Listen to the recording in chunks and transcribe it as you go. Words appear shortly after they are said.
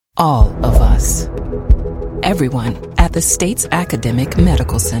All of us. Everyone at the state's academic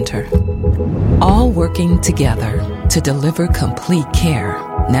medical center. All working together to deliver complete care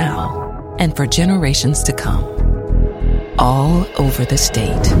now and for generations to come. All over the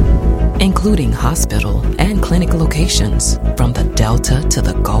state, including hospital and clinic locations from the Delta to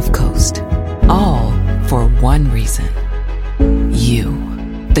the Gulf Coast. All for one reason. You,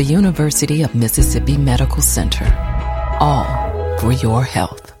 the University of Mississippi Medical Center. All for your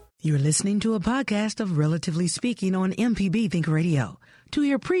health. You're listening to a podcast of Relatively Speaking on MPB Think Radio. To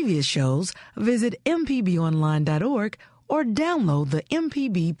hear previous shows, visit mpbonline.org or download the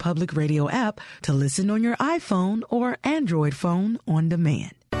MPB Public Radio app to listen on your iPhone or Android phone on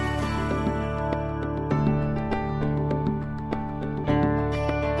demand.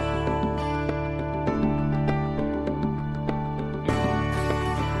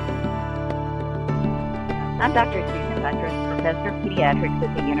 I'm Dr. Susan Buttress, Professor of Pediatrics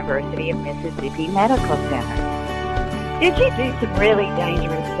at the University of Mississippi Medical Center. Did you do some really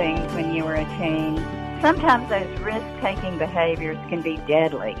dangerous things when you were a teen? Sometimes those risk-taking behaviors can be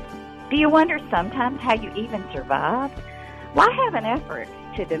deadly. Do you wonder sometimes how you even survived? Why haven't efforts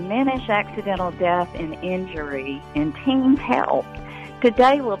to diminish accidental death and injury in teens helped?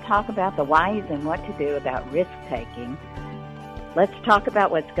 Today we'll talk about the whys and what to do about risk-taking. Let's talk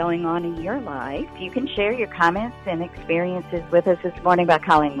about what's going on in your life. You can share your comments and experiences with us this morning by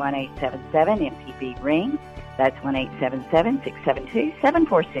calling 1-877-MPB-RING. That's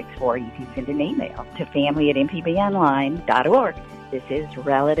 1-877-672-7464. You can send an email to family@mpbonline.org. This is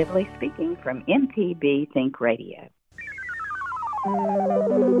Relatively Speaking from MPB Think Radio.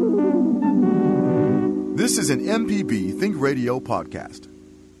 This is an MPB Think Radio podcast.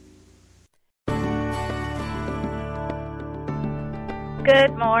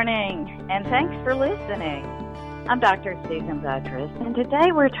 Good morning, and thanks for listening. I'm Dr. Susan Buttress, and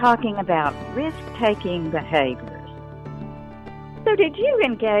today we're talking about risk-taking behaviors. So did you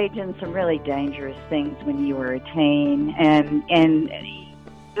engage in some really dangerous things when you were a teen and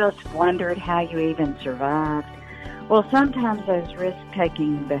just wondered how you even survived? Well, sometimes those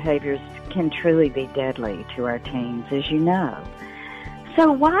risk-taking behaviors can truly be deadly to our teens, as you know.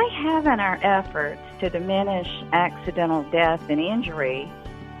 So why haven't our efforts to diminish accidental death and injury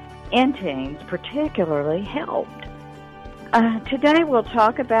in teens particularly helped? Today we'll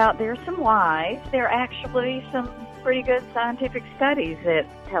talk about there's some whys. There are actually some pretty good scientific studies that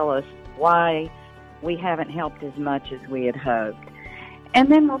tell us why we haven't helped as much as we had hoped. And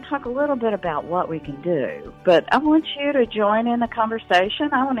then we'll talk a little bit about what we can do. But I want you to join in the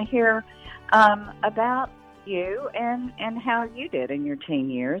conversation. I want to hear about you and how you did in your teen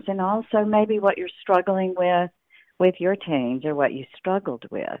years, and also maybe what you're struggling with your teens or what you struggled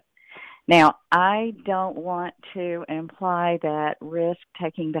with. Now, I don't want to imply that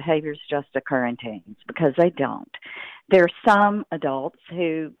risk-taking behaviors just occur in teens, because they don't. There are some adults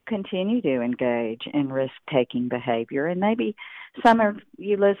who continue to engage in risk-taking behavior, and maybe some of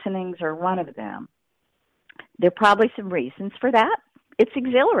you listenings are one of them. There are probably some reasons for that. It's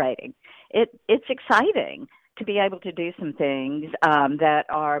exhilarating. It's exciting to be able to do some things that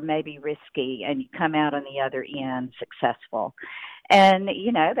are maybe risky and you come out on the other end successful. And,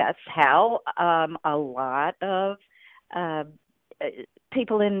 you know, that's how a lot of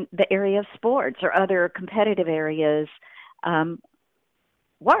people in the area of sports or other competitive areas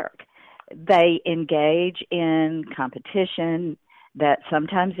work. They engage in competition that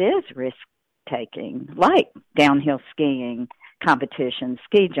sometimes is risk-taking, like downhill skiing competition,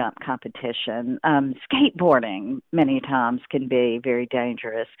 ski jump competition, skateboarding many times can be very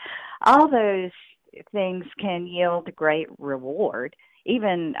dangerous. All those things can yield great reward.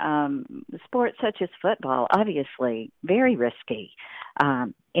 Even sports such as football, obviously very risky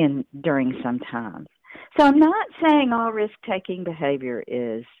during some times. So I'm not saying all risk-taking behavior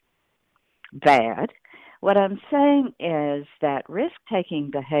is bad. What I'm saying is that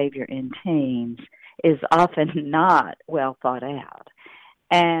risk-taking behavior in teens is often not well thought out.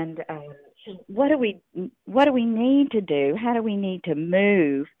 And what do we need to do? How do we need to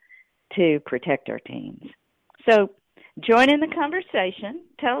move to protect our teens? So join in the conversation.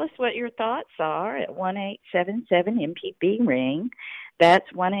 Tell us what your thoughts are at 1-877-MPB-RING.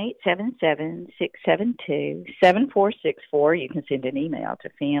 That's 1-877-672-7464. You can send an email to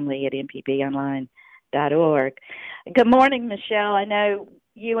family@mpbonline.org. Good morning, Michelle. I know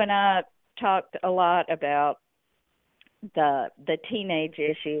you and I talked a lot about the teenage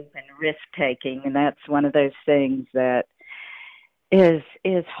issues and risk-taking, and that's one of those things that is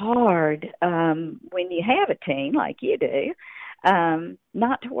hard when you have a teen like you do,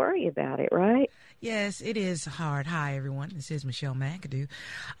 not to worry about it, right? Yes, it is hard. Hi, everyone. This is Michelle McAdoo.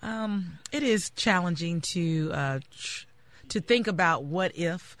 It is challenging to think about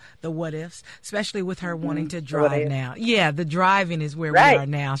the what ifs, especially with her wanting to drive now. Yeah, the driving is where we are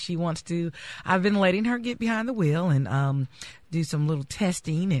now. She wants to. I've been letting her get behind the wheel and do some little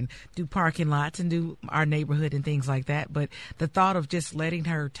testing and do parking lots and do our neighborhood and things like that. But the thought of just letting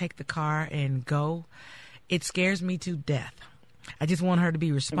her take the car and go, it scares me to death. I just want her to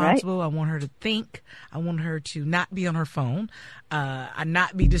be responsible. Right. I want her to think. I want her to not be on her phone,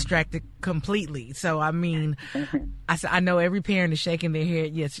 not be distracted completely. So, I mean, I know every parent is shaking their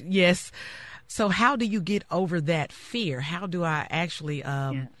head. Yes, yes. So how do you get over that fear? How do I actually,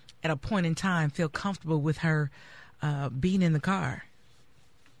 at a point in time, feel comfortable with her being in the car?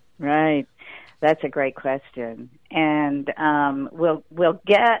 Right. That's a great question. And we'll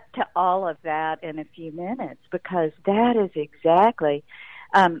get to all of that in a few minutes, because that is exactly,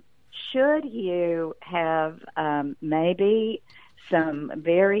 should you have maybe some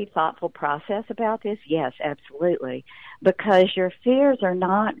very thoughtful process about this? Yes, absolutely, because your fears are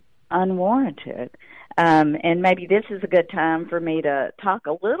not unwarranted. And maybe this is a good time for me to talk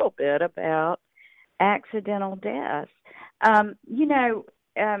a little bit about accidental deaths.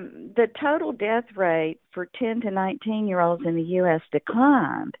 The total death rate for 10 to 19-year-olds in the U.S.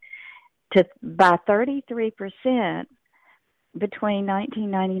 declined by 33% between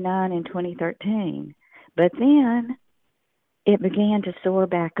 1999 and 2013. But then it began to soar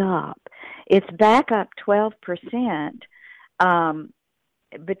back up. It's back up 12%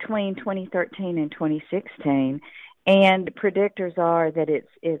 between 2013 and 2016, and predictors are that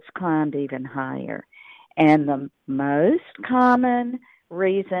it's climbed even higher. And the most common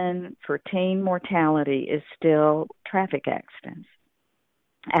reason for teen mortality is still traffic accidents,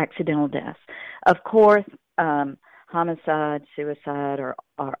 accidental deaths. Of course, homicide, suicide are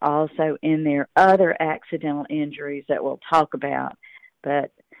also in there, other accidental injuries that we'll talk about.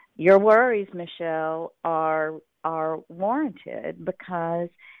 But your worries, Michelle, are warranted, because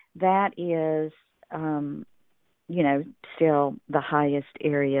that is, still the highest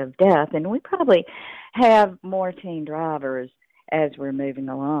area of death. And we probably have more teen drivers as we're moving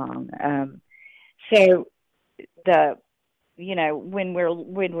along. When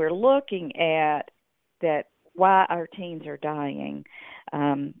we're looking at that, why our teens are dying,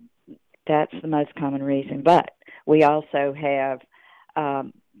 that's the most common reason. But we also have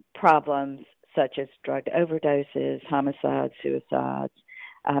problems such as drug overdoses, homicides, suicides,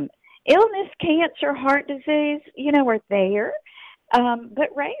 illness, cancer, heart disease, are there, but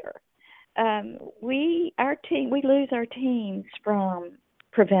rare. We lose our teens from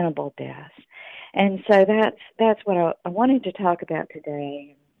preventable deaths. And so that's what I wanted to talk about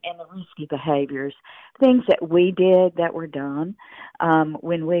today, and the risky behaviors, things that we did that were done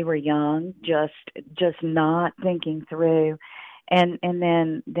when we were young, just not thinking through, and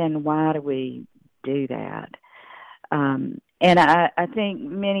then why do we do that? And I think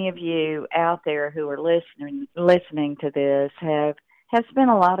many of you out there who are listening to this have spent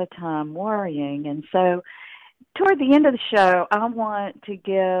a lot of time worrying. And so toward the end of the show, I want to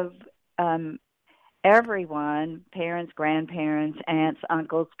give everyone, parents, grandparents, aunts,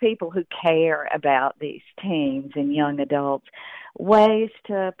 uncles, people who care about these teens and young adults, ways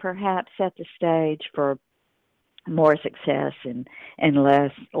to perhaps set the stage for more success and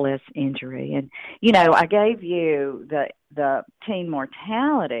less injury. And, I gave you the teen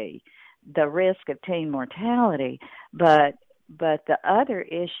mortality, the risk of teen mortality, but the other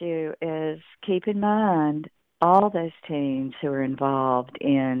issue is, keep in mind, all those teens who are involved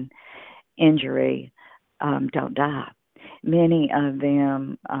in injury don't die. Many of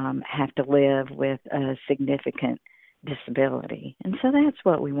them have to live with a significant disability, and so that's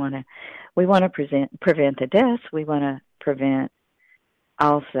what we want to prevent the deaths. We want to prevent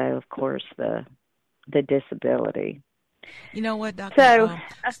also, of course, the disability. You know what, Dr.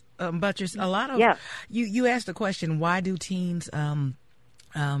 Buttress, a lot of you asked the question, why do teens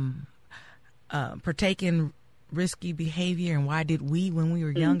partake in risky behavior, and why did we when we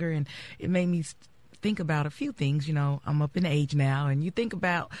were younger? And it made me think about a few things. I'm up in age now, and you think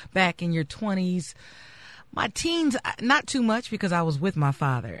about back in your 20s. My teens, not too much, because I was with my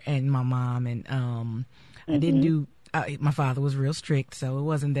father and my mom, and I didn't do. My father was real strict, so it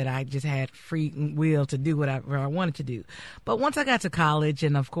wasn't that I just had free will to do whatever I wanted to do. But once I got to college,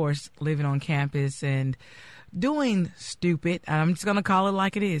 and of course living on campus and doing stupid, I'm just going to call it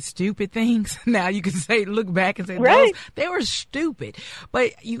like it is, stupid things. Now you can say, look back and say, right. they were stupid.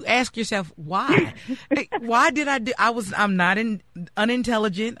 But you ask yourself, why? Why did I do? I'm not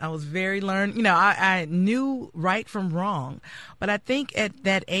unintelligent. I was very learned. I knew right from wrong. But I think at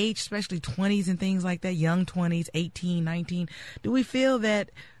that age, especially 20s and things like that, young 20s, 18, 19, do we feel that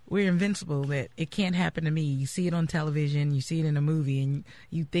we're invincible, that it can't happen to me? You see it on television, you see it in a movie, and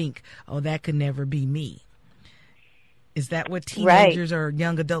you think, oh, that could never be me. Is that what teenagers or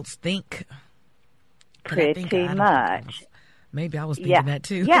young adults think? Pretty much. Maybe I was thinking that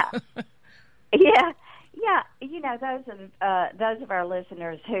too. Yeah. Yeah. Those of our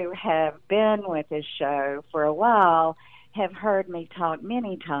listeners who have been with this show for a while have heard me talk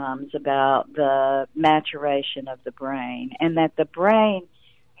many times about the maturation of the brain, and that the brain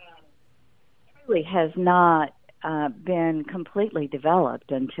really has not been completely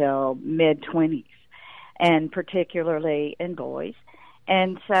developed until mid-20s, and particularly in boys.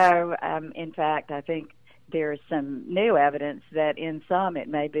 And so, in fact, I think there's some new evidence that in some it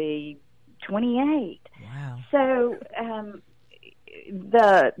may be 28. Wow. So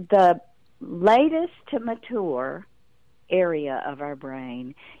the latest to mature area of our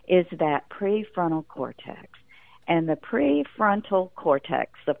brain is that prefrontal cortex. And the prefrontal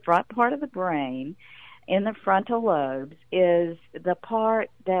cortex, the front part of the brain in the frontal lobes, is the part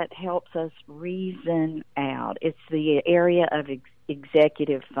that helps us reason out. It's the area of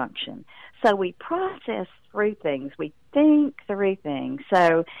executive function. So we process through things. We think through things.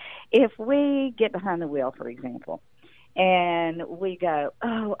 So if we get behind the wheel, for example, and we go,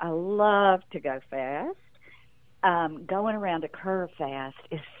 oh, I love to go fast. Going around a curve fast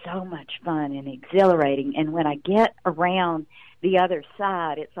is so much fun and exhilarating. And when I get around the other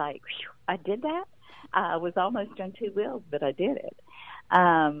side, it's like, whew, I did that. I was almost on two wheels, but I did it.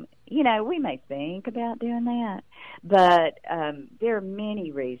 We may think about doing that, but there are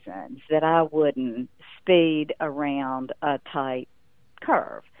many reasons that I wouldn't speed around a tight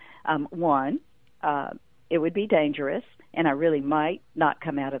curve. One, it would be dangerous, and I really might not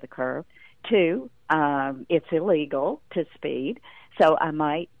come out of the curve. Two, it's illegal to speed, so I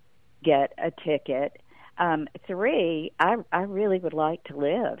might get a ticket. Three, I really would like to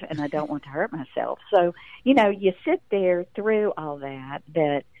live, and I don't want to hurt myself. So, you sit there through all that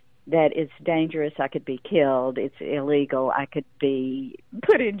it's dangerous, I could be killed, it's illegal, I could be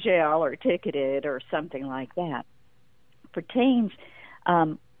put in jail or ticketed or something like that. For teens,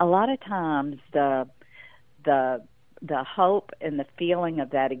 a lot of times the hope and the feeling of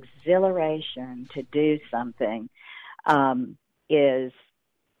that exhilaration to do something is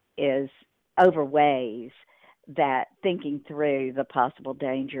overweighs that thinking through the possible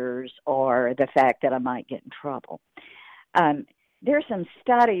dangers or the fact that I might get in trouble. There's some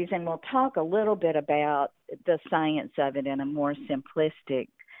studies, and we'll talk a little bit about the science of it in a more simplistic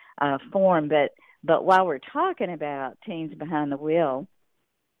form, but while we're talking about teens behind the wheel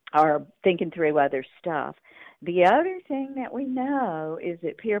or thinking through other stuff, the other thing that we know is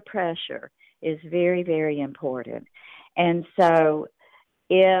that peer pressure is very, very important. And so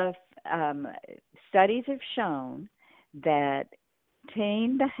if studies have shown that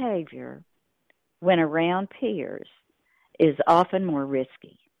teen behavior when around peers is often more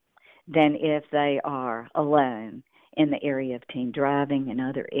risky than if they are alone in the area of teen driving and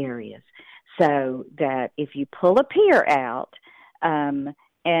other areas. So that if you pull a peer out and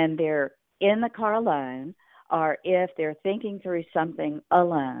they're in the car alone, or if they're thinking through something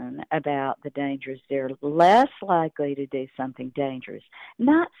alone about the dangers, they're less likely to do something dangerous.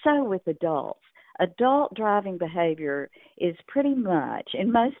 Not so with adults. Adult driving behavior is pretty much,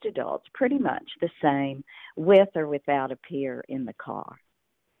 in most adults, pretty much the same with or without a peer in the car.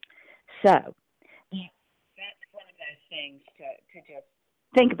 So that's one of those things to just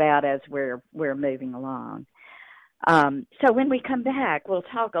think about as we're moving along. So when we come back, we'll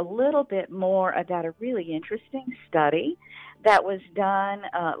talk a little bit more about a really interesting study that was done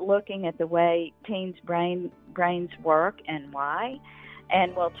looking at the way teens' brains work and why.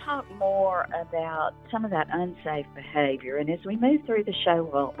 And we'll talk more about some of that unsafe behavior. And as we move through the show,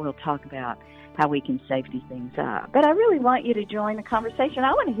 we'll talk about how we can safety things up. But I really want you to join the conversation.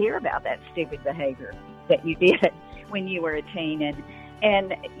 I want to hear about that stupid behavior that you did when you were a teen, and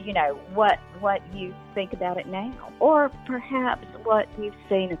what you think about it now, or perhaps what you've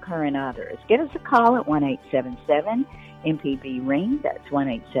seen occur in others. Give us a call at 1-877-MPB-RING. That's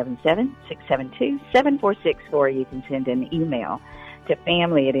 1-877-672-7464. You can send an email to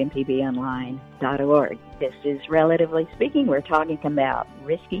family@mpbonline.org. This is Relatively Speaking. We're talking about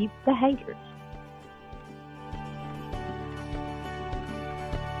risky behaviors.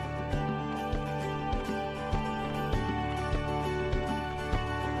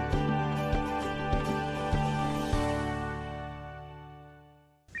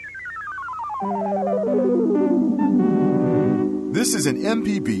 This is an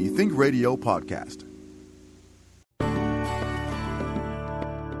MPB Think Radio podcast.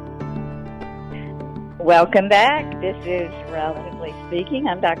 Welcome back. This is Relatively Speaking.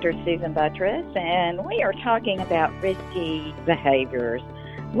 I'm Dr. Susan Buttress, and we are talking about risky behaviors.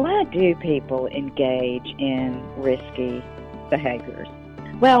 Why do people engage in risky behaviors?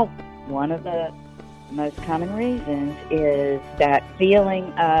 Well, one of the most common reasons is that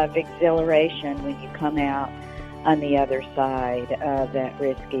feeling of exhilaration when you come out on the other side of that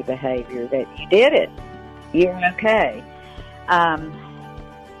risky behavior, that you did it, you're okay.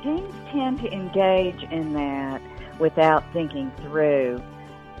 Teens tend to engage in that without thinking through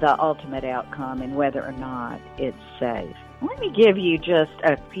the ultimate outcome and whether or not it's safe. Let me give you just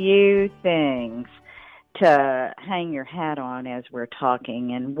a few things to hang your hat on as we're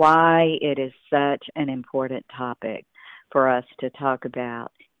talking and why it is such an important topic for us to talk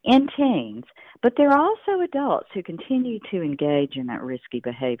about in teens. But there are also adults who continue to engage in that risky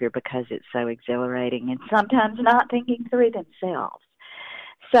behavior because it's so exhilarating and sometimes not thinking through themselves.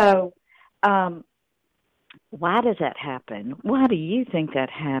 So, why does that happen? Why do you think that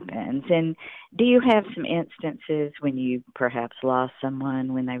happens? And do you have some instances when you perhaps lost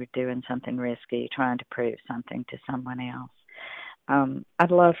someone when they were doing something risky, trying to prove something to someone else?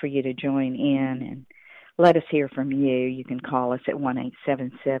 I'd love for you to join in and let us hear from you. You can call us at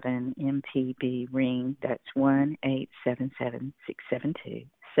 1-877-MPB-RING. That's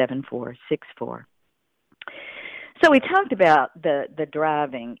 1-877-672-7464. So we talked about the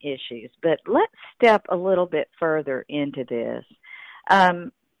driving issues, but let's step a little bit further into this.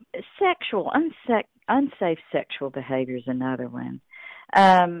 Unsafe sexual behavior is another one.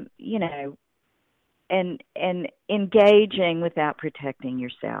 And engaging without protecting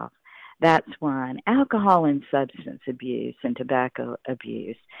yourself. That's one. Alcohol and substance abuse and tobacco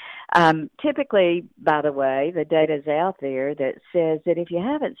abuse. Typically, by the way, the data is out there that says that if you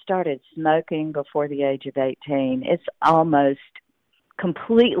haven't started smoking before the age of 18, it's almost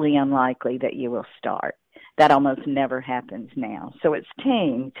completely unlikely that you will start. That almost never happens now. So it's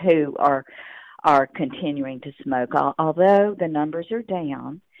teens who are continuing to smoke. Although the numbers are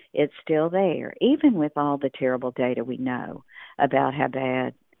down, it's still there, even with all the terrible data we know about how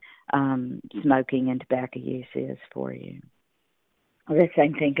bad smoking and tobacco use is for you. The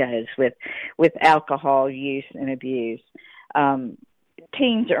same thing goes with alcohol use and abuse.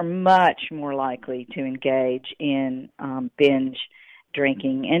 Teens are much more likely to engage in binge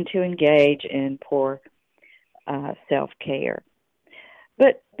drinking and to engage in poor self-care.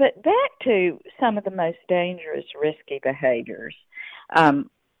 But back to some of the most dangerous, risky behaviors,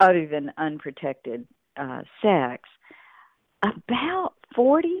 other than unprotected sex. About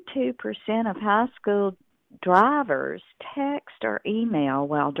 42% of high school drivers text or email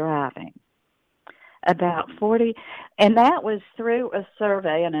while driving. About 40, and that was through a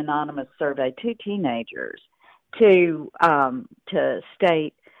survey, an anonymous survey to teenagers, to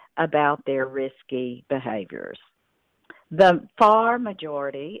state about their risky behaviors. The far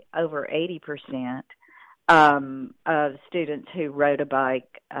majority, over 80%, of students who rode a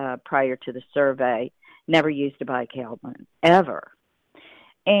bike prior to the survey never used a bike helmet, ever.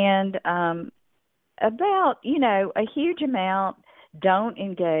 And about, a huge amount don't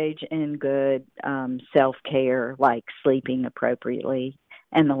engage in good self-care, like sleeping appropriately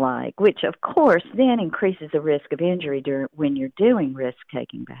and the like, which, of course, then increases the risk of injury when you're doing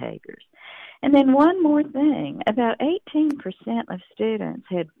risk-taking behaviors. And then one more thing, about 18% of students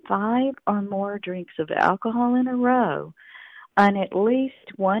had 5 or more drinks of alcohol in a row on at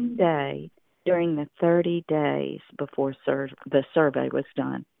least one day during the 30 days before the survey was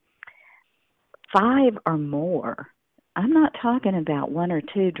done. 5 or more. I'm not talking about 1 or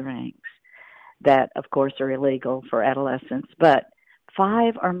 2 drinks that, of course, are illegal for adolescents, but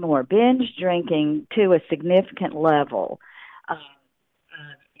 5 or more. Binge drinking to a significant level of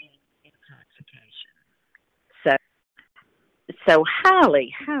intoxication. So highly,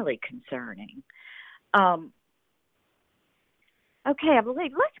 highly concerning. Okay, I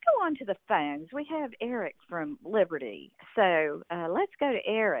believe. Let's go on to the phones. We have Eric from Liberty. So let's go to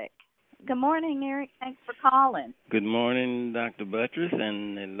Eric. Good morning, Eric. Thanks for calling. Good morning, Dr. Buttress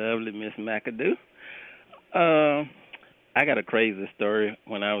and the lovely Miss McAdoo. I got a crazy story.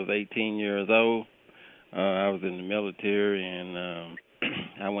 When I was 18 years old, I was in the military, and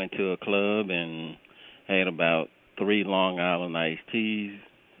I went to a club and had about 3 Long Island iced teas,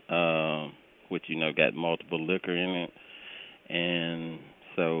 which, got multiple liquor in it. And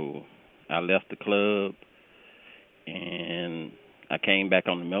so I left the club, and I came back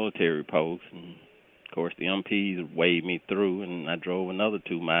on the military post, and, of course, the MPs waved me through, and I drove another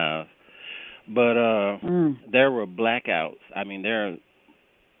 2 miles. But there were blackouts. I mean, there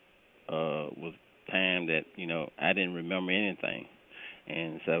was time that I didn't remember anything,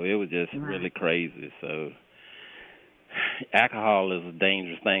 and so it was just really crazy. So alcohol is a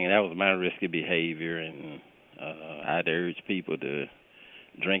dangerous thing, and that was my risky behavior, and I'd urge people to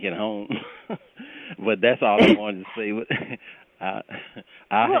drink at home. But that's all I wanted to say.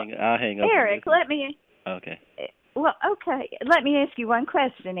 I'll hang up. Eric, let me. Okay. Well, okay. Let me ask you one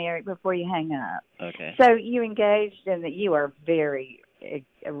question, Eric, before you hang up. Okay. So you engaged in that. You are very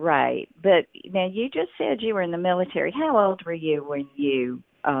right, but now you just said you were in the military. How old were you when you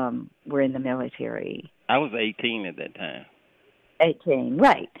were in the military? I was 18 at that time. 18,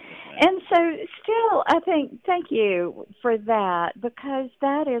 right. And so still, I think, thank you for that, because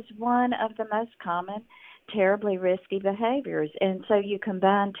that is one of the most common terribly risky behaviors. And so you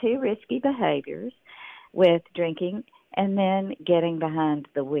combine two risky behaviors with drinking and then getting behind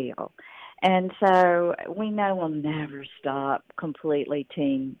the wheel. And so we know we'll never stop completely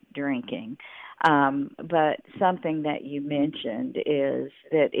teen drinking. But something that you mentioned is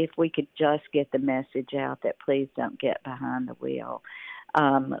that if we could just get the message out that please don't get behind the wheel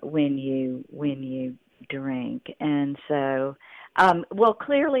when you drink. And so, well,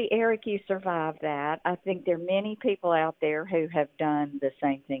 clearly, Eric, you survived that. I think there are many people out there who have done the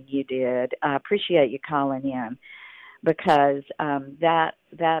same thing you did. I appreciate you calling in, because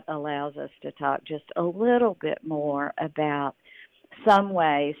that allows us to talk just a little bit more about some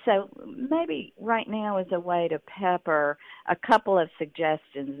ways. So maybe right now is a way to pepper a couple of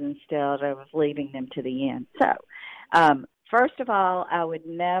suggestions instead of leaving them to the end. So first of all, I would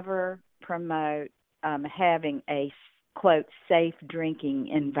never promote having a, quote, safe drinking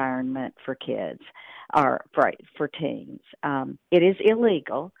environment for kids or for teens. It is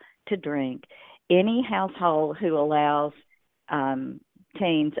illegal to drink. Any household who allows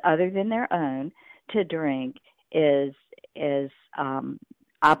teens other than their own to drink is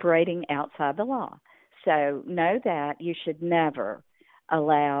operating outside the law. So know that you should never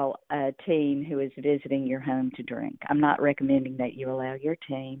allow a teen who is visiting your home to drink. I'm not recommending that you allow your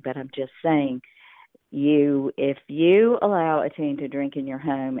teen, but I'm just saying if you allow a teen to drink in your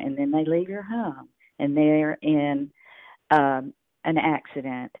home and then they leave your home and they're in an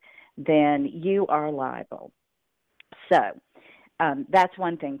accident, then you are liable. So that's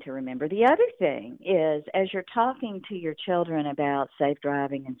one thing to remember. The other thing is, as you're talking to your children about safe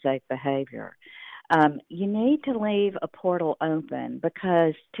driving and safe behavior, you need to leave a portal open,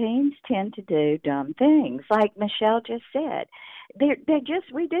 because teens tend to do dumb things. Like Michelle just said, we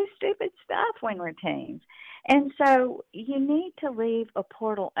do stupid stuff when we're teens. And so you need to leave a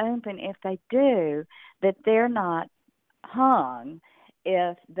portal open if they do, that they're not hung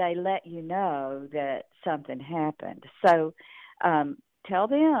if they let you know that something happened. So tell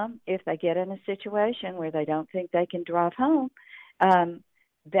them, if they get in a situation where they don't think they can drive home,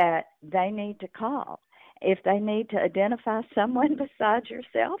 that they need to call. If they need to identify someone besides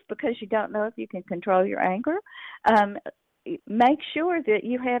yourself because you don't know if you can control your anger, make sure that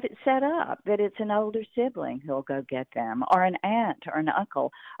you have it set up, that it's an older sibling who'll go get them, or an aunt or an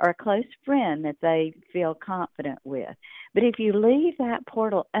uncle or a close friend that they feel confident with. But if you leave that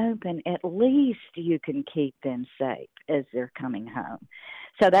portal open, at least you can keep them safe as they're coming home.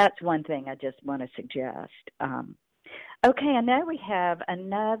 So that's one thing I just want to suggest. Okay, I know we have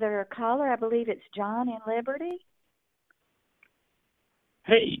another caller. I believe it's John in Liberty.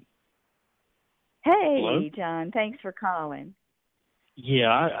 Hey. Hey, Hello? John. Thanks for calling.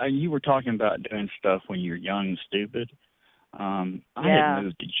 Yeah, you were talking about doing stuff when you're young and stupid. I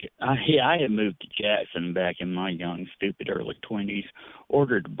had moved to Jackson back in my young, stupid early 20s,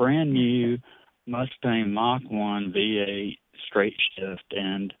 ordered a brand new Mustang Mach 1 V8 straight shift,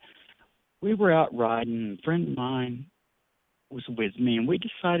 and we were out riding. A friend of mine was with me, and we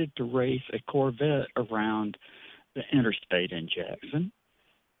decided to race a Corvette around the interstate in Jackson.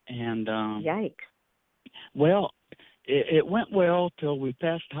 And yikes! Well, it went well till we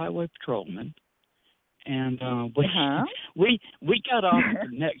passed highway patrolman, and we got off at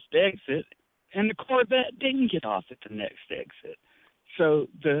the next exit, and the Corvette didn't get off at the next exit. So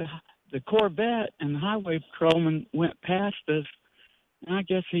the Corvette and the highway patrolman went past us, and I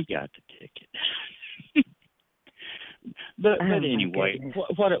guess he got the ticket. But anyway,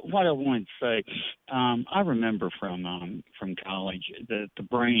 what I wanted to say, I remember from college that the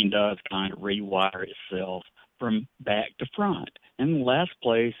brain does kind of rewire itself from back to front. And the last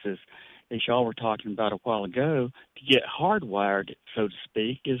place is, as y'all were talking about a while ago, to get hardwired, so to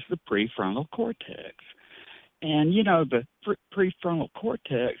speak, is the prefrontal cortex. And, you know, the prefrontal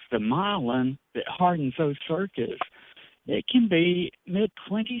cortex, the myelin that hardens those circuits, it can be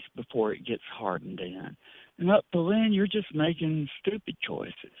mid-20s before it gets hardened in. And up till then, you're just making stupid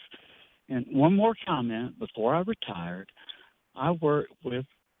choices. And one more comment. Before I retired, I worked with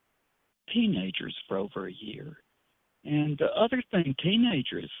teenagers for over a year. And the other thing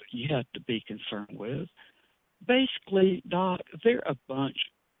teenagers you have to be concerned with, basically, Doc, they're a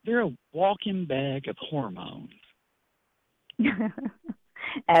walking bag of hormones.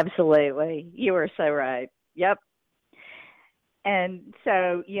 Absolutely. You are so right. Yep. And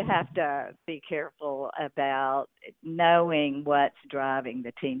so you have to be careful about knowing what's driving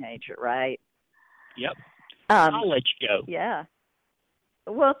the teenager, right? Yep. I'll let you go. Yeah.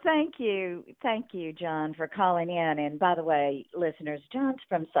 Well, thank you. Thank you, John, for calling in. And by the way, listeners, John's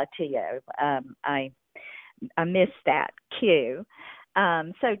from Saltillo. I missed that cue.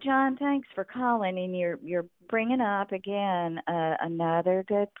 So, John, thanks for calling, and you're bringing up, again, another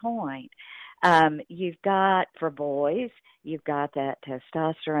good point. You've got, for boys, you've got that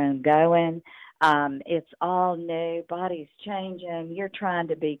testosterone going. It's all new. Body's changing. You're trying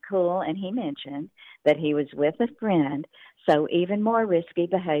to be cool. And he mentioned that he was with a friend. So even more risky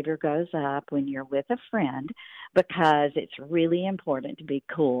behavior goes up when you're with a friend, because it's really important to be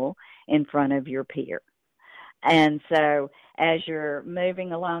cool in front of your peer. And so as you're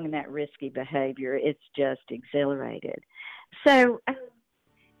moving along in that risky behavior, it's just exhilarated. So,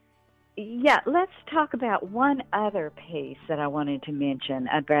 yeah, let's talk about one other piece that I wanted to mention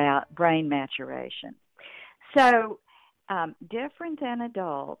about brain maturation. So, different than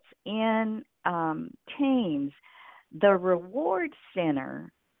adults, in teens, the reward center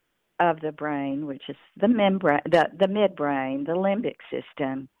of the brain, which is the midbrain, the limbic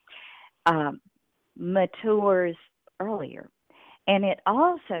system, matures earlier. And it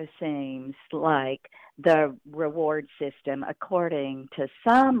also seems like the reward system, according to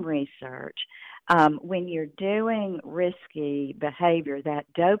some research, when you're doing risky behavior, that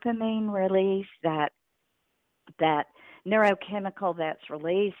dopamine release, that neurochemical that's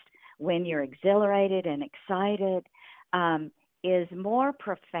released when you're exhilarated and excited, is more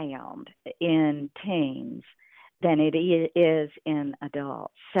profound in teens than it is in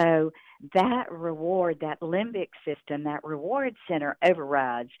adults. So that reward, that limbic system, that reward center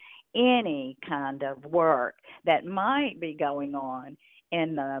overrides any kind of work that might be going on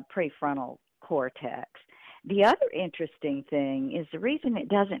in the prefrontal cortex. The other interesting thing is the reason it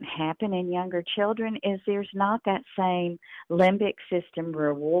doesn't happen in younger children is there's not that same limbic system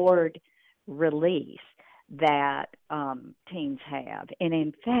reward release that teens have. And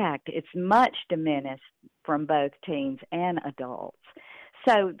in fact, it's much diminished from both teens and adults.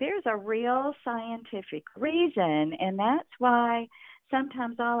 So there's a real scientific reason, and that's why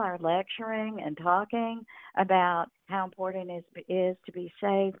sometimes all our lecturing and talking about how important it is to be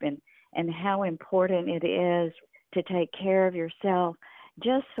safe and how important it is to take care of yourself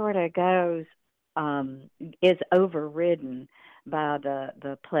just sort of goes, is overridden by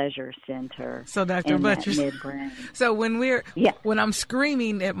the pleasure center. So, Dr. Buttress, midbrain. So when I'm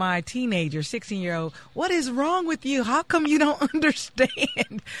screaming at my teenager, 16-year-old, what is wrong with you? How come you don't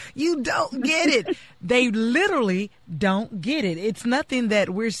understand? You don't get it. They literally don't get it. It's nothing that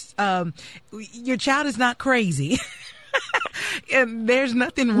your child is not crazy. And there's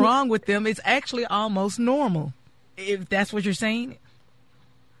nothing wrong with them. It's actually almost normal, if that's what you're saying.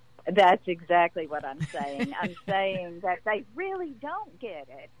 That's exactly what I'm saying. I'm saying that they really don't get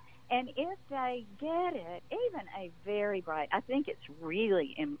it. And if they get it, even a very bright, I think it's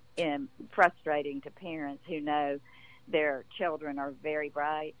really frustrating to parents who know their children are very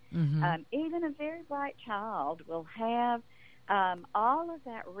bright. Mm-hmm. Even a very bright child will have all of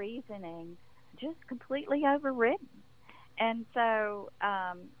that reasoning just completely overridden. And so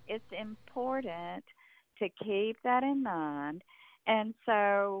it's important to keep that in mind. And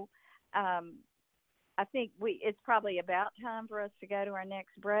so I think it's probably about time for us to go to our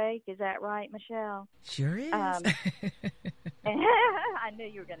next break. Is that right, Michelle? Sure is. I knew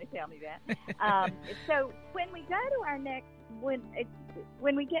you were going to tell me that. So when we go to our next, when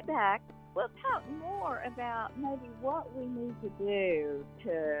we get back, we'll talk more about maybe what we need to do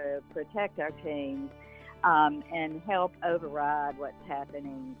to protect our teens and help override what's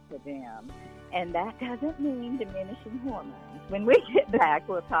happening to them. And that doesn't mean diminishing hormones. When we get back,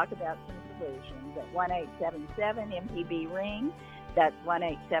 we'll talk about some solutions at 1-877-MPB-RING. That's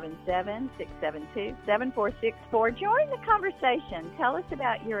 1-877-672-7464. Join the conversation. Tell us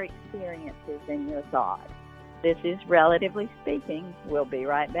about your experiences and your thoughts. This is Relatively Speaking. We'll be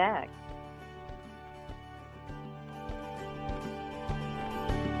right back.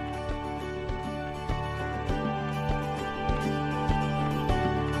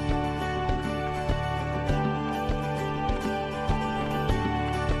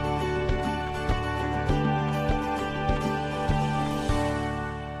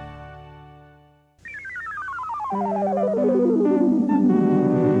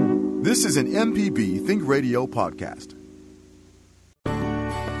 This is an MPB Think Radio podcast.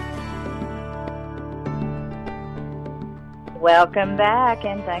 Welcome back,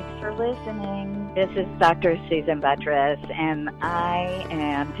 and thanks for listening. This is Dr. Susan Buttress, and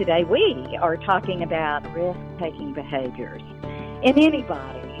we are talking about risk-taking behaviors in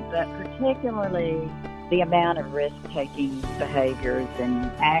anybody, but particularly the amount of risk-taking behaviors and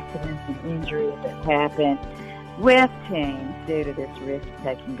accidents and injuries that happen with teens due to this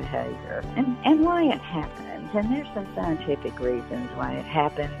risk-taking behavior and why it happens. And there's some scientific reasons why it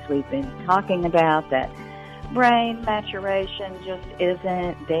happens. We've been talking about that brain maturation just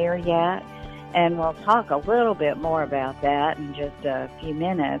isn't there yet, and we'll talk a little bit more about that in just a few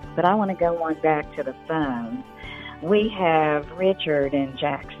minutes, but I want to go on back to the phones. We have Richard in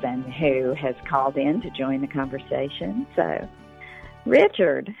Jackson who has called in to join the conversation. So,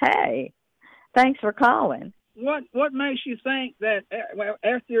 Richard, hey, thanks for calling. What makes you think that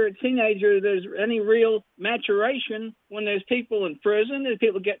after you're a teenager there's any real maturation when there's people in prison, there's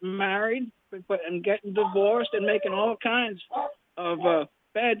people getting married and getting divorced and making all kinds of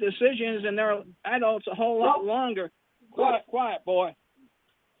bad decisions, and they're adults a whole lot longer? Quiet, boy.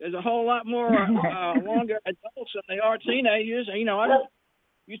 There's a whole lot more longer adults than they are teenagers. And,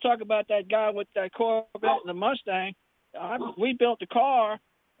 you talk about that guy with that Corvette and the Mustang. We built a car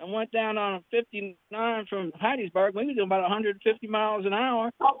and went down on 59 from Hattiesburg. We were doing about 150 miles an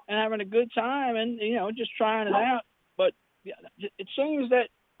hour and having a good time and, just trying it out. But it seems that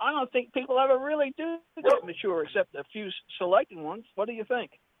I don't think people ever really do get mature except a few selected ones. What do you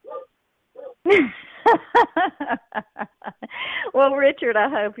think? Well, Richard, I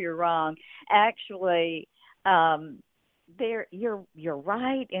hope you're wrong. Actually, you're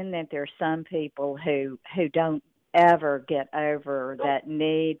right in that there's some people who don't ever get over that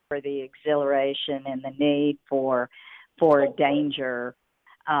need for the exhilaration and the need for danger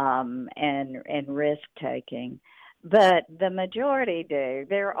and risk taking. But the majority do.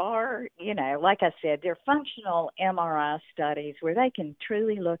 There are, like I said, there are functional MRI studies where they can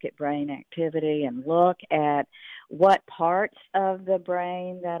truly look at brain activity and look at what parts of the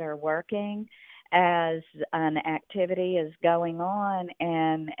brain that are working as an activity is going on.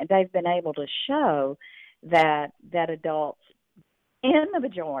 And they've been able to show that adults, in the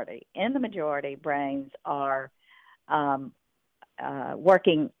majority, brains are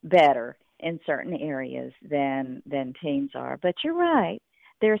working better in certain areas than teens are. But you're right.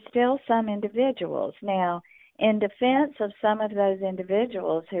 There's still some individuals. Now, in defense of some of those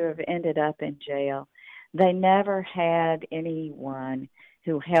individuals who have ended up in jail, they never had anyone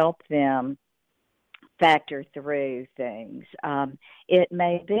who helped them factor through things. It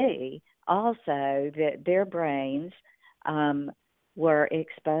may be also that their brains were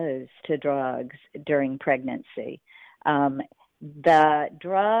exposed to drugs during pregnancy. The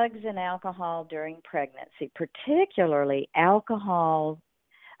drugs and alcohol during pregnancy, particularly alcohol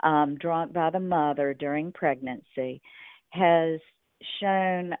drunk by the mother during pregnancy, has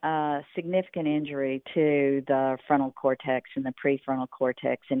shown significant injury to the frontal cortex and the prefrontal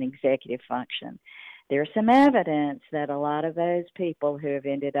cortex and executive function. There's some evidence that a lot of those people who have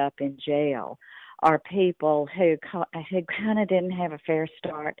ended up in jail are people who kind of didn't have a fair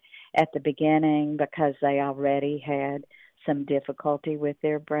start at the beginning because they already had some difficulty with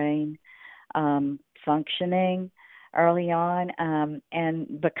their brain functioning early on,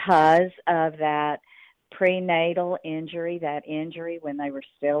 and because of that prenatal injury, that injury when they were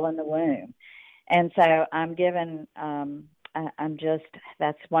still in the womb. And so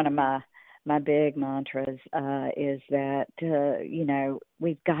that's one of my big mantras is that,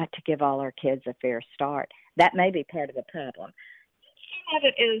 we've got to give all our kids a fair start. That may be part of the problem. Some of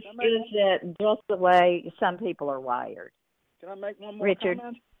it is that just the way some people are wired. Can I make one more Richard?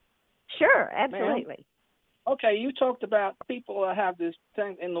 comment? Sure, absolutely. Okay, you talked about people that have this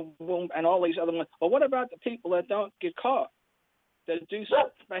thing in the womb and all these other ones. But what about the people that don't get caught, that do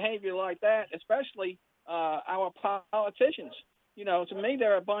some behavior like that, especially our politicians? To me,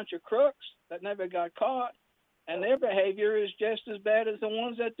 they're a bunch of crooks that never got caught, and their behavior is just as bad as the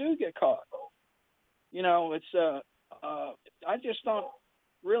ones that do get caught. I just don't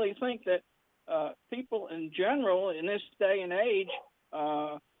really think that people in general in this day and age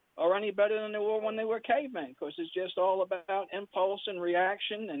are any better than they were when they were cavemen, because it's just all about impulse and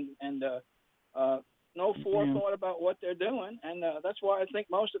reaction and no forethought about what they're doing. And that's why I think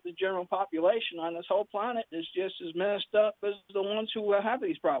most of the general population on this whole planet is just as messed up as the ones who have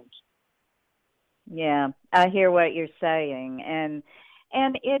these problems. Yeah, I hear what you're saying. And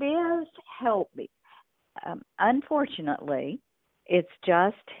it is helping. Unfortunately, it's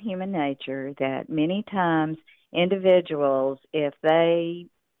just human nature that many times individuals, if they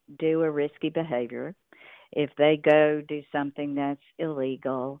do a risky behavior, if they go do something that's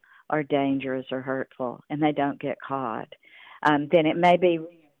illegal or dangerous or hurtful and they don't get caught, then it may be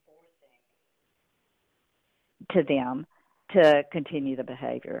reinforcing to them to continue the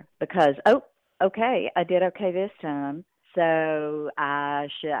behavior because, oh, okay, I did okay this time, so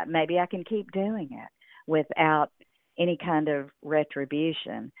maybe I can keep doing it without any kind of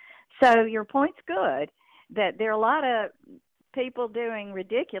retribution. So your point's good that there are a lot of people doing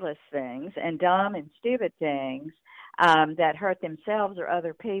ridiculous things and dumb and stupid things that hurt themselves or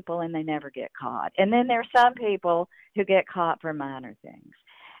other people, and they never get caught. And then there are some people who get caught for minor things.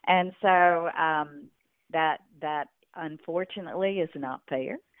 And so that unfortunately is not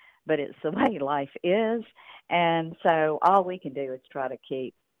fair, but it's the way life is. And so all we can do is try to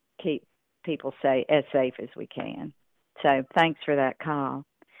keep people as safe as we can. So thanks for that call.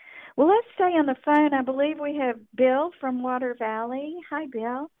 Well, let's stay on the phone. I believe we have Bill from Water Valley. Hi,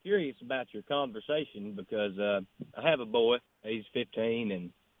 Bill. Curious about your conversation because I have a boy. He's 15,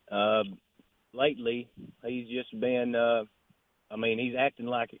 and lately he's just been, he's acting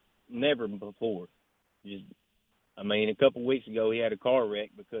like never before. A couple of weeks ago he had a car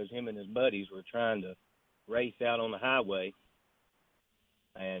wreck because him and his buddies were trying to race out on the highway.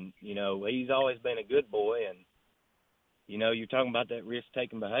 And, he's always been a good boy, and you're talking about that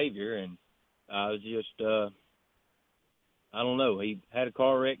risk-taking behavior, and I was just, I don't know. He had a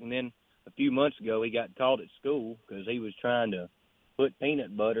car wreck, and then a few months ago he got caught at school because he was trying to put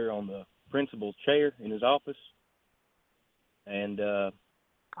peanut butter on the principal's chair in his office. And,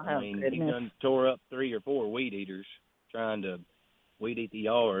 he done tore up 3 or 4 weed eaters trying to weed eat the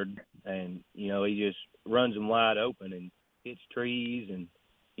yard, and, he just runs them wide open and hits trees, and,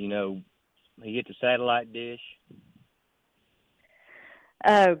 he hits a satellite dish.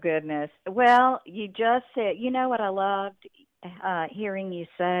 Oh, goodness. Well, you just said, what I loved hearing you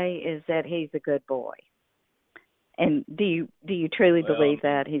say is that he's a good boy. And do you truly believe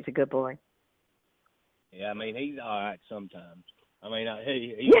that he's a good boy? Yeah, he's all right sometimes.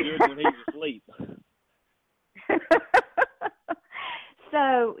 He's good when he's asleep.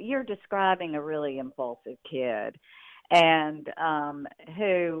 So you're describing a really impulsive kid and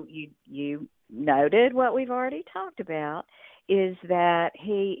who you noted what we've already talked about, is that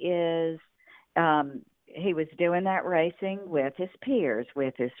he was doing that racing with his peers,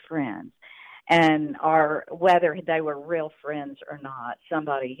 with his friends, and whether they were real friends or not,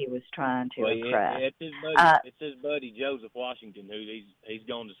 somebody he was trying to impress. It's his buddy Joseph Washington, who he's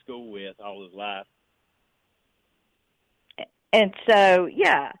gone to school with all his life. And so,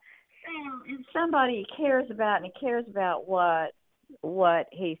 yeah, and somebody he cares about, and he cares about what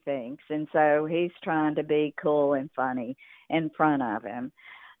he thinks, and so he's trying to be cool and funny in front of him.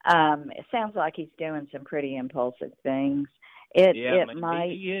 It sounds like he's doing some pretty impulsive things.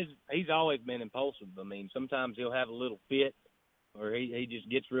 He's always been impulsive. Sometimes he'll have a little fit, or he just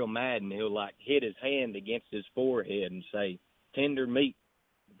gets real mad, and he'll hit his hand against his forehead and say "tender meat."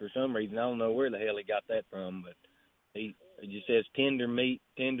 For some reason, I don't know where the hell he got that from, but he just says "tender meat,"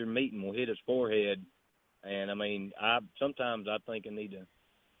 and will hit his forehead. And sometimes I think I need to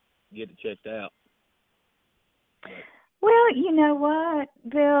get it checked out. But, well, you know what,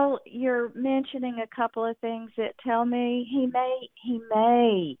 Bill, you're mentioning a couple of things that tell me he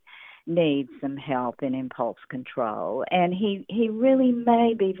may need some help in impulse control, and he really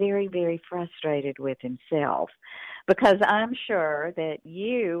may be very, very frustrated with himself, because I'm sure that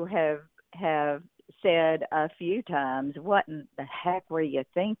you have said a few times, "What in the heck were you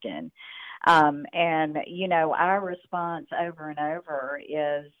thinking?" And, our response over and over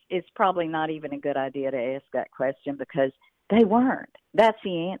is it's probably not even a good idea to ask that question because they weren't. That's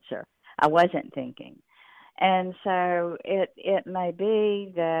the answer. I wasn't thinking. And so it may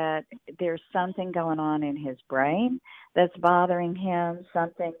be that there's something going on in his brain that's bothering him,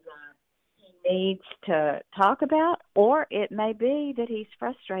 something that he needs to talk about, or it may be that he's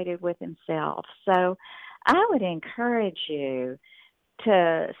frustrated with himself. So I would encourage you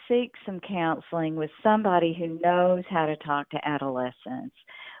to seek some counseling with somebody who knows how to talk to adolescents,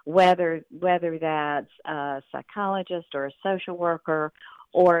 whether that's a psychologist or a social worker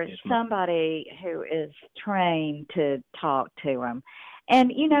or somebody who is trained to talk to them.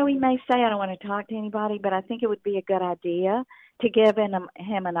 And, he may say, "I don't want to talk to anybody," but I think it would be a good idea to give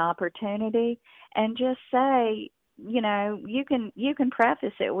him an opportunity and just say, you can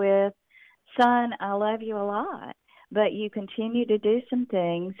preface it with, "Son, I love you a lot, but you continue to do some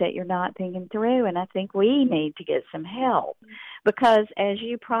things that you're not thinking through, and I think we need to get some help." Because, as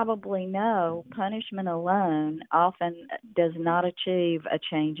you probably know, punishment alone often does not achieve a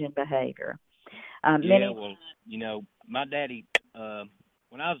change in behavior. My daddy,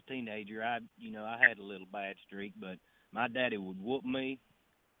 when I was a teenager, I had a little bad streak, but my daddy would whoop me,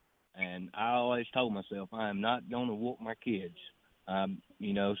 and I always told myself I am not going to whoop my kids.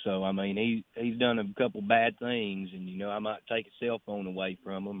 So I mean, he's done a couple bad things, and I might take a cell phone away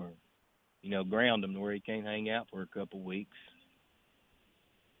from him, or ground him to where he can't hang out for a couple weeks.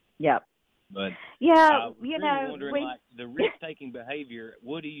 Yep. But yeah, I was wondering, like the risk-taking behavior.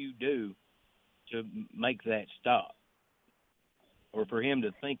 What do you do to make that stop, or for him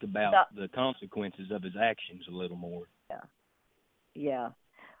to think about the consequences of his actions a little more? Yeah.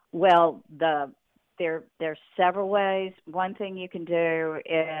 Well, there's several ways. One thing you can do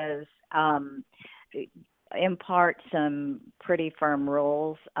is impart some pretty firm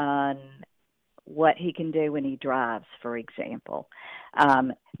rules on what he can do when he drives, for example.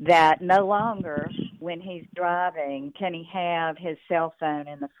 That no longer, when he's driving, can he have his cell phone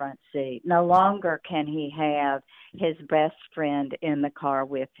in the front seat. No longer can he have his best friend in the car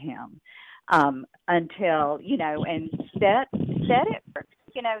with him until, and set it for,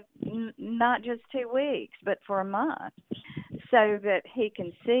 not just 2 weeks, but for a month, so that he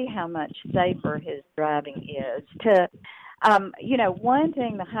can see how much safer his driving is. One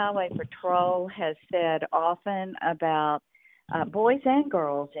thing the Highway Patrol has said often about boys and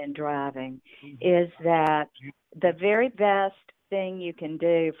girls in driving is that the very best thing you can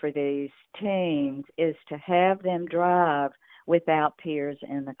do for these teens is to have them drive without peers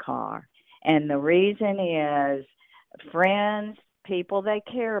in the car. And the reason is friends, people they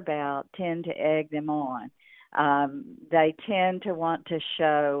care about, tend to egg them on. They tend to want to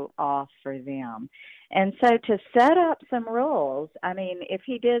show off for them. And so to set up some rules, I mean, if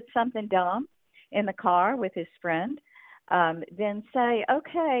he did something dumb in the car with his friend, then say,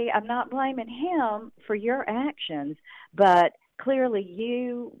 okay, I'm not blaming him for your actions, but clearly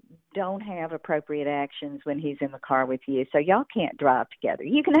you don't have appropriate actions when he's in the car with you, so y'all can't drive together.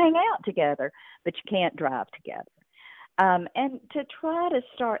 You can hang out together, but you can't drive together. And to try to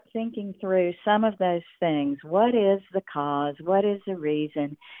start thinking through some of those things. What is the cause? What is the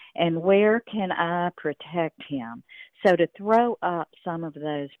reason? And where can I protect him? So to throw up some of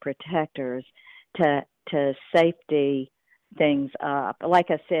those protectors to safety things up. Like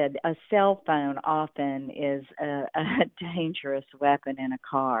I said, a cell phone often is a dangerous weapon in a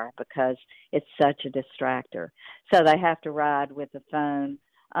car because it's such a distractor. So they have to ride with the phone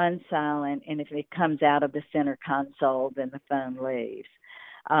unsilent, and if it comes out of the center console, then the phone leaves.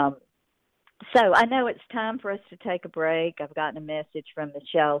 So I know it's time for us to take a break. I've gotten a message from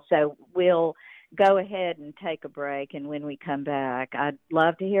Michelle, so we'll go ahead and take a break, and when we come back, I'd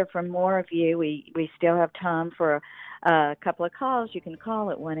love to hear from more of you. We still have time for a couple of calls. You can call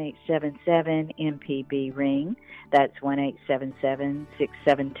at 1-877-MPB-RING. That's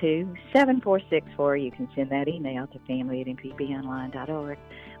 1-877-672-7464. You can send that email to family@mpbonline.org.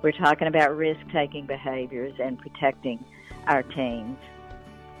 We're talking about risk-taking behaviors and protecting our teens.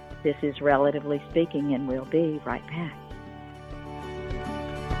 This is Relatively Speaking, and we'll be right back.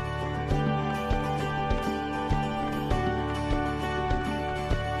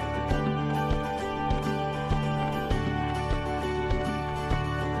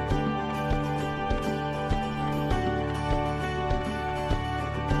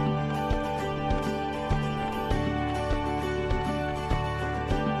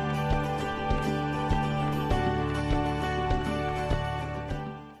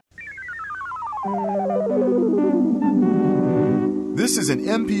 This is an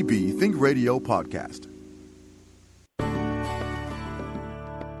MPB Think Radio podcast.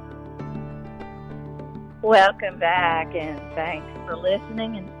 Welcome back, and thanks for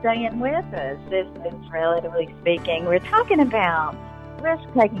listening and staying with us. This is Relatively Speaking. We're talking about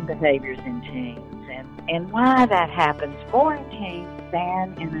risk-taking behaviors in teens and why that happens more in teens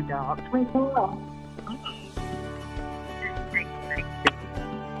than in adults. We know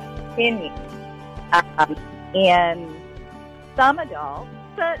in some adults,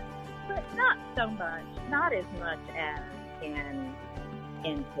 but not so much, not as much as in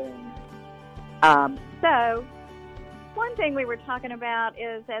teens. So one thing we were talking about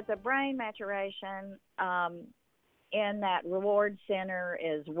is that the brain maturation in that reward center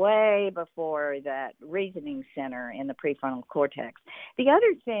is way before that reasoning center in the prefrontal cortex. The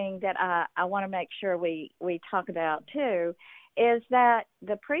other thing that I want to make sure we talk about too is that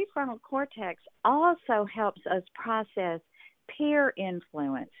the prefrontal cortex also helps us process peer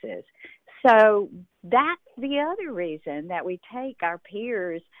influences. So that's the other reason that we take our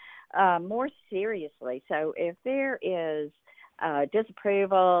peers more seriously. So if there is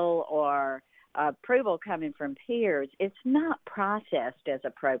disapproval or approval coming from peers, it's not processed as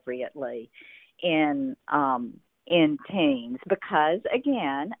appropriately in in teens because,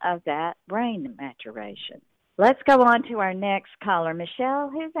 again, of that brain maturation. Let's go on to our next caller. Michelle,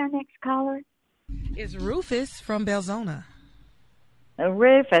 who's our next caller? It's Rufus from Belzona.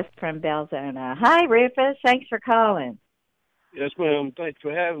 Rufus from Belzona. Hi, Rufus. Thanks for calling. Yes, ma'am. Thanks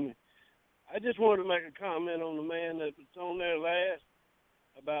for having me. I just wanted to make a comment on the man that was on there last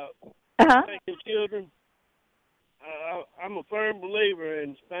about spanking children. I'm a firm believer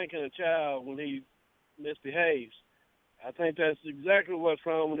in spanking a child when he misbehaves. I think that's exactly what's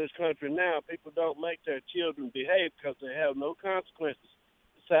wrong with this country now. People don't make their children behave because they have no consequences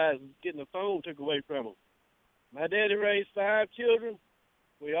besides getting the phone took away from them. My daddy raised 5 children.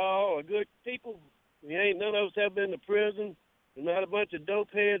 We all are good people. We ain't none of us have been to prison. We're not a bunch of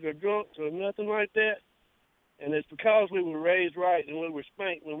dope heads or drunks or nothing like that. And it's because we were raised right and we were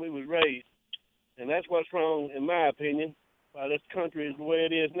spanked when we was raised. And that's what's wrong, in my opinion, why this country is the way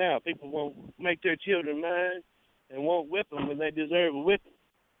it is now. People won't make their children mind and won't whip them when they deserve a whipping.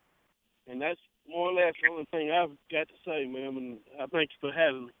 And that's more or less the only thing I've got to say, ma'am, and I thank you for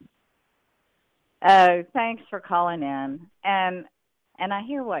having me. Oh, thanks for calling in. And I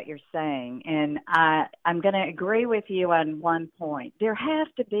hear what you're saying, and I'm going to agree with you on one point. There have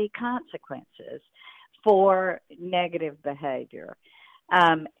to be consequences for negative behavior.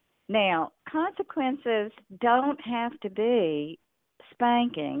 Now, consequences don't have to be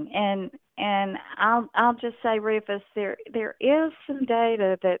spanking, and I'll just say, Rufus, there is some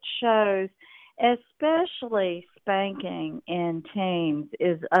data that shows, especially spanking in teens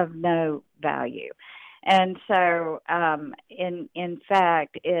is of no value. And so, in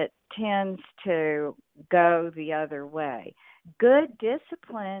fact, it tends to go the other way. Good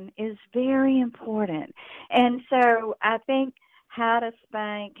discipline is very important. And so I think how to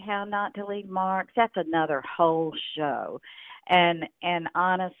spank, how not to leave marks, that's another whole show. And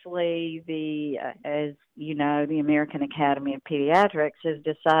honestly, as you know, the American Academy of Pediatrics has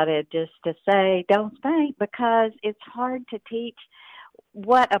decided just to say don't spank because it's hard to teach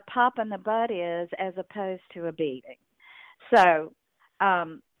what a pop in the butt is as opposed to a beating. So,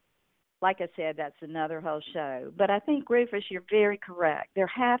 like I said, that's another whole show. But I think, Rufus, you're very correct. There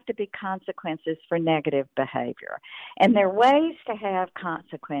have to be consequences for negative behavior. And there are ways to have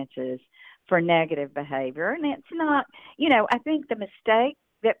consequences for negative behavior. And it's not, I think the mistake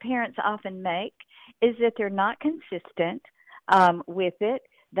that parents often make is that they're not consistent with it.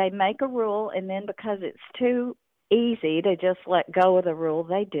 They make a rule, and then because it's too easy to just let go of the rule,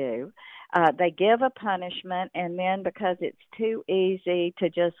 they do. They give a punishment, and then because it's too easy to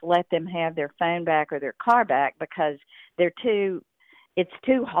just let them have their phone back or their car back because it's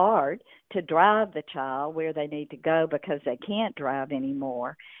too hard to drive the child where they need to go because they can't drive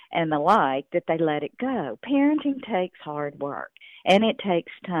anymore and the like, that they let it go. Parenting takes hard work, and it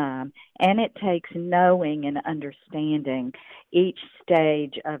takes time, and it takes knowing and understanding each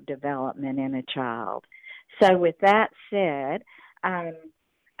stage of development in a child. So with that said,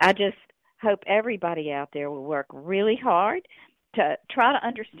 I just hope everybody out there will work really hard to try to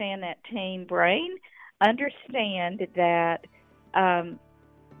understand that teen brain, understand that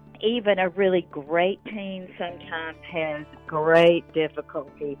even a really great teen sometimes has great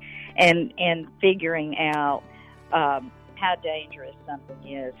difficulty in figuring out how dangerous something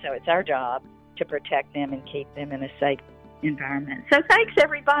is. So it's our job to protect them and keep them in a safe environment. So thanks,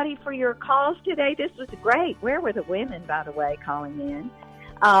 everybody, for your calls today. This was great. Where were the women, by the way, calling in?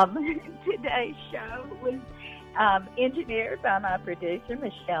 Today's show was engineered by my producer,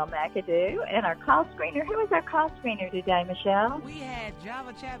 Michelle McAdoo, and our call screener. Who was our call screener today, Michelle? We had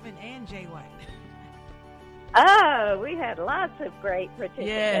Java Chapman and Jay White. Oh, we had lots of great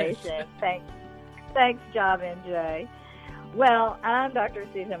participation. Yes. Thanks, Java and Jay. Well, I'm Dr.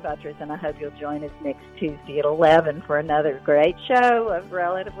 Susan Buttress, and I hope you'll join us next Tuesday at 11 for another great show of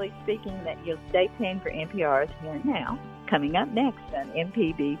Relatively Speaking that you'll stay tuned for NPR's Here and Now, coming up next on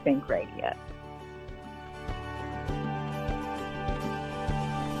MPB Think Radio.